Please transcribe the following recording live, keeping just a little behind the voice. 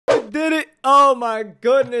did it. Oh my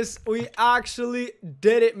goodness. We actually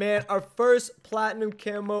did it, man. Our first platinum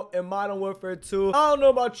camo in Modern Warfare 2. I don't know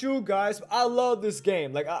about you guys, but I love this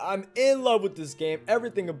game. Like, I'm in love with this game.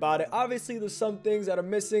 Everything about it. Obviously, there's some things that are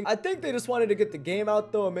missing. I think they just wanted to get the game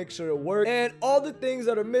out, though, and make sure it worked. And all the things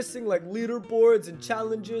that are missing, like leaderboards and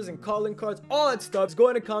challenges and calling cards, all that stuff is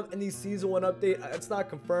going to come in the Season 1 update. It's not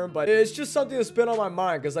confirmed, but it's just something that's been on my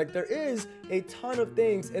mind because, like, there is a ton of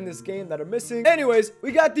things in this game that are missing. Anyways,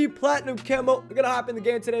 we got the platinum camo. We're gonna hop in the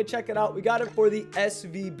game today. Check it out. We got it for the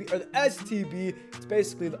SVB or the STB. It's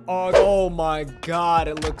basically the AUG. Oh my god,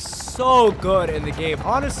 it looks so good in the game.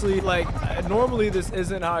 Honestly, like, normally this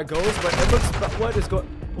isn't how it goes, but it looks.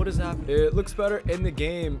 What is happening? It looks better in the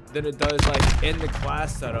game than it does like in the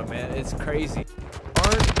class setup, man. It's crazy.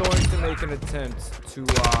 Aren't going to make an attempt to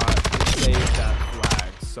save that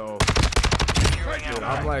flag. So, dude,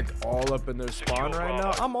 I'm like all up in their spawn right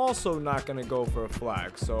now. I'm also not gonna go for a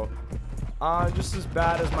flag. So, just as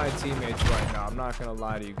bad as my teammates right now. I'm not gonna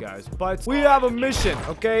lie to you guys. But we have a mission,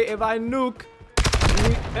 okay? If I nuke,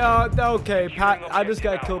 okay. I just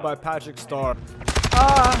got killed by Patrick Star.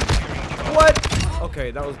 What?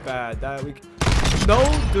 Okay, that was bad. No,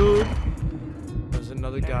 dude. There's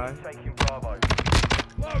another guy.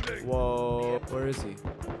 Whoa, where is he?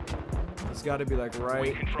 It's got to be like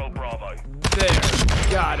right there.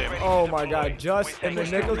 Got him. Oh my god, just in the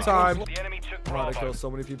nick of time. I'm about to kill so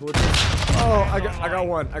many people with this. Oh, I got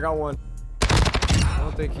one. I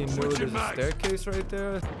don't think he knew there's a staircase right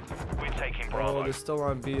there. Oh, they're still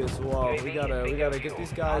on B as well. We gotta get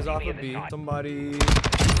these guys off of B. Somebody.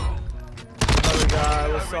 Another guy.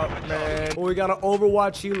 What's up, man? Oh, we got an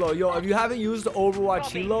Overwatch helo. Yo, if you haven't used the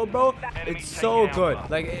Overwatch helo, bro, it's so good.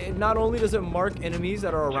 Like, not only does it mark enemies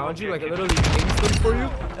that are around you, like it literally pings them for you,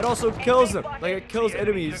 it also kills them. Like, it kills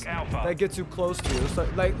enemies that get too close to you. So,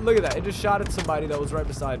 like, look at that. It just shot at somebody that was right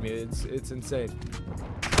beside me. It's insane.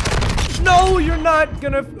 No, you're not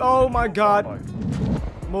gonna. Oh my god.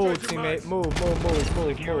 Move, teammate. Move.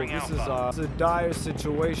 This is a dire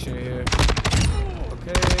situation here.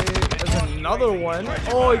 Okay, there's another one.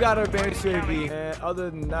 Oh, he got an advanced UAV. And other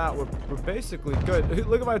than that, we're basically good.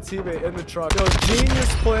 Look at my teammate in the truck. Yo,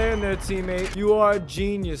 genius playing there, teammate. You are a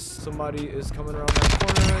genius. Somebody is coming around that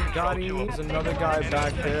corner. Got him. There's another guy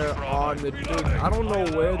back there on the dude. I don't know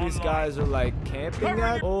where these guys are like camping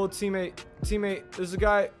at. Oh, teammate. There's a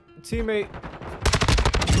guy. Teammate.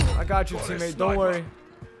 I got you, teammate. Don't worry.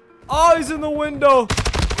 Oh, he's in the window.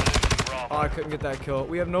 Oh, I couldn't get that kill.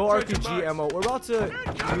 We have no RPG ammo. We're about to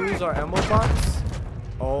use our ammo box.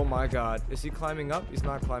 Oh my god. Is he climbing up? He's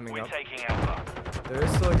not climbing up. There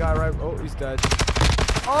is still a guy right. Oh, he's dead.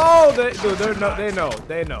 Oh, they know.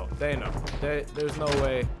 There's no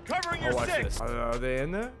way. Oh, watch this. Are they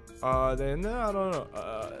in there? I don't know.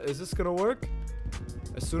 Is this gonna work?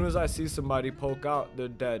 As soon as I see somebody poke out, they're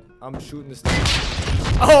dead. I'm shooting this thing.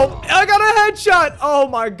 Oh, I got a headshot. Oh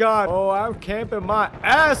my god. Oh, I'm camping my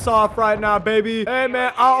ass off right now, baby. Hey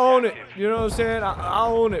man, I own it. You know what I'm saying? I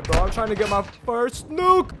own it, bro. I'm trying to get my first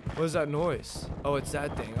nuke. What is that noise? Oh, it's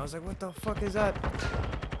that thing. I was like, what the fuck is that?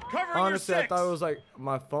 Honestly, I thought it was like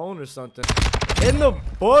my phone or something. In the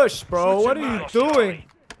bush, bro. What are you doing?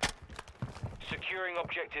 Securing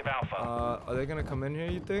objective Alpha. Are they gonna come in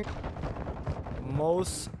here, you think?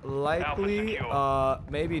 Most likely,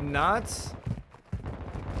 maybe not.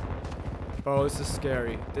 Bro, this is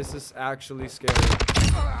scary. This is actually scary.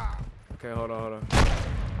 Okay, hold on.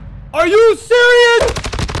 Are you serious?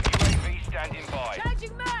 UAV standing by.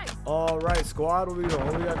 All right, squad. What we doing?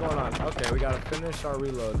 What we got going on? Okay, we gotta finish our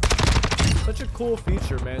reload. Such a cool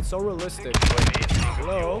feature, man. So realistic.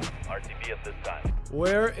 Hello.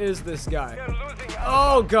 Where is this guy?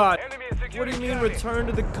 Oh god. What do you mean return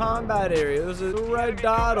to the combat area? There's a red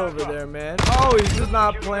dot over there, man. Oh, he's just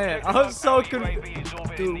not playing. I was so confused.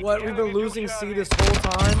 Dude, what? We've been losing C this whole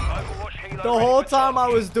time? The whole time I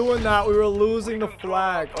was doing that, we were losing the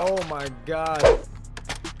flag. Oh my god.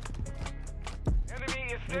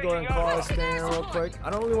 Let me go ahead and call this thing real quick. I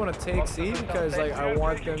don't really want to take C because like I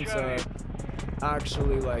want them to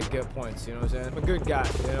actually like get points, you know what I'm saying? I'm a good guy,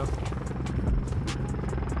 you know?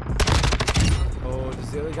 Oh,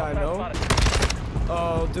 does the other guy know?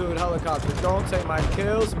 Oh, dude, helicopter. Don't take my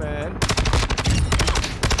kills, man.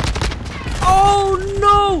 Oh,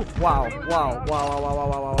 no! Wow. Okay.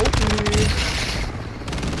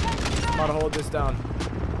 I'm about to hold this down.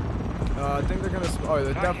 I think they're going to... Oh,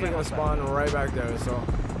 they're definitely going to spawn right back there, so...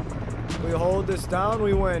 If we hold this down,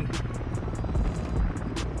 we win.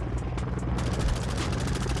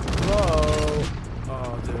 Whoa.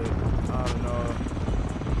 Oh, dude. I don't know.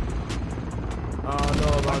 I don't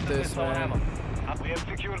know about this, man. We have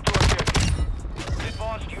secured 2 objectives.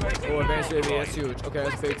 Oh, advanced UAV, that's huge. Okay,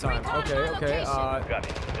 that's big time. Okay.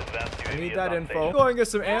 I need that info. Go and get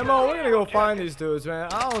some ammo. We're gonna go find these dudes,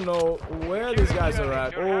 man. I don't know where these guys are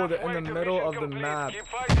at. Oh, they're in the middle of the map.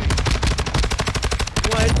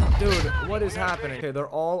 What? Dude, what is happening? Okay, they're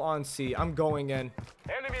all on C. I'm going in.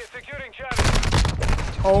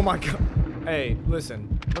 Oh my god. Hey,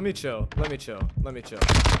 listen. Let me chill.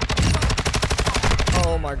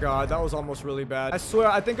 Oh my god, that was almost really bad. I swear,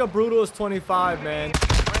 I think a brutal is 25, man.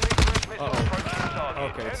 Uh-oh.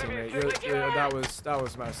 Okay, teammate. That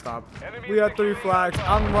was messed up. We got 3 flags.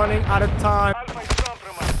 I'm running out of time.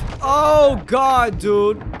 Oh god,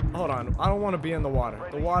 dude. Hold on. I don't want to be in the water.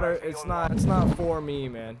 The water, it's not for me,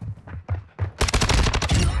 man.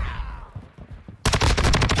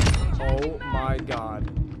 Oh my god.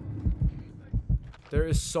 There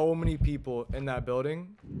is so many people in that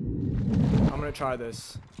building. I'm gonna try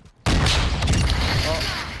this.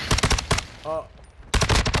 Oh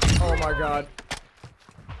my god.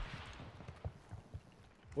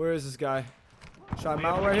 Where is this guy? Should I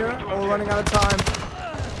mount right here? Oh, we're running out of time.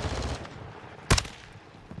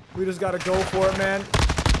 We just gotta go for it, man.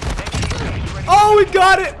 Oh, we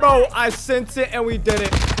got it, bro. I sent it and we did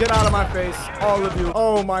it. Get out of my face, all of you.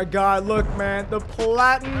 Oh my god, look, man. The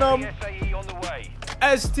platinum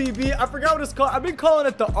STB. I forgot what it's called. I've been calling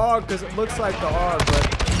it the AUG because it looks like the AUG,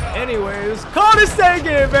 but anyways, call this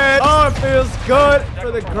again, man. Oh, it feels good for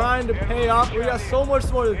the grind to pay off. We got so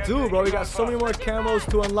much more to do, bro. We got so many more camos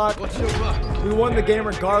to unlock. We won the game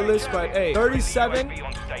regardless, but hey, 37.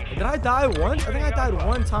 Did I die once? I think I died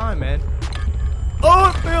one time, man. Oh,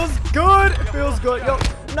 it feels good. It feels good. Yo,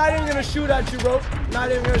 I'm not even gonna shoot at you, bro.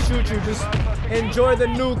 Not even gonna shoot you. Just enjoy the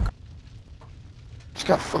nuke. Just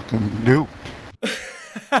got fucking nuked.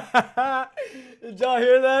 Did y'all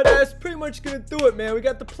hear that? That's pretty much gonna do it, man. We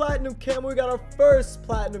got the platinum camo. We got our first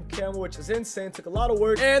platinum camo, which is insane. Took a lot of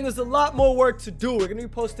work, and there's a lot more work to do. We're gonna be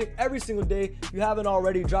posting every single day. If you haven't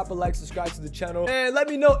already, drop a like, subscribe to the channel, and let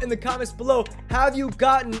me know in the comments below, have you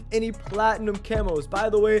gotten any platinum camos? By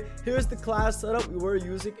the way, here's the class setup we were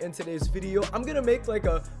using in today's video. I'm gonna make like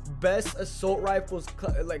a best assault rifles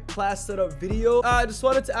class setup video. I just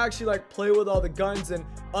wanted to actually like play with all the guns and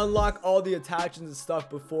unlock all the attachments and stuff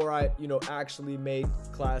before I, actually make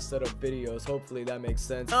class setup videos. Hopefully that makes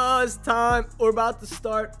sense. It's time. We're about to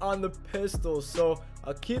start on the pistols, so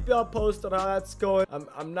I'll keep y'all posted on how that's going.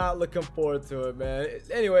 I'm not looking forward to it, man.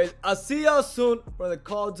 Anyways, I'll see y'all soon for the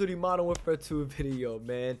Call of Duty Modern Warfare 2 video,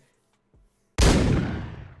 man.